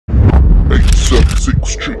876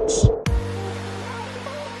 Streets.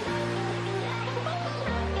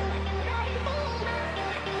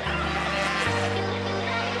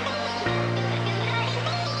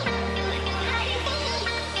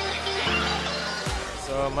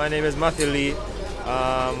 So my name is Matthew Lee.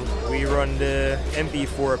 We run the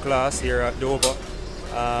MP4 class here at Dover.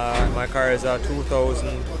 My car is a 2000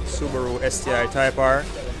 Subaru STI Type R,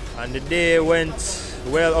 and the day went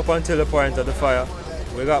well up until the point of the fire.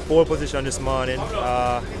 We got pole position this morning.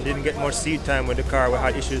 Didn't get much seat time with the car. We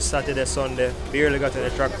had issues Saturday, Sunday. Barely got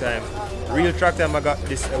any track time. Real track time I got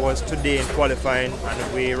this was today in qualifying,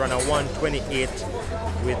 and we ran a 128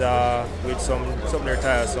 with some softener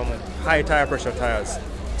tires, some high tire pressure tires.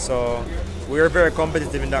 So we were very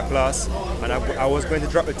competitive in that class, and I was going to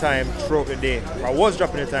drop the time throughout the day. I was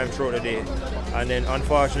dropping the time throughout the day, and then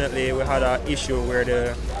unfortunately we had an issue where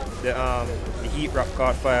the heat wrap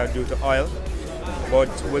caught fire due to oil. But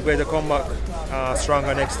we're going to come back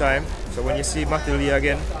stronger next time. So when you see Matthew Lee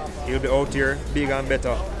again, he'll be out here bigger and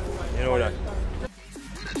better. You know that.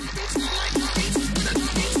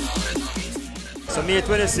 So May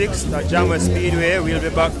 26th at Jamwell Speedway, we'll be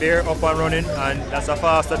back there up and running, and that's a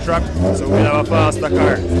faster track, so we'll have a faster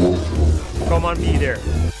car. Come and be there.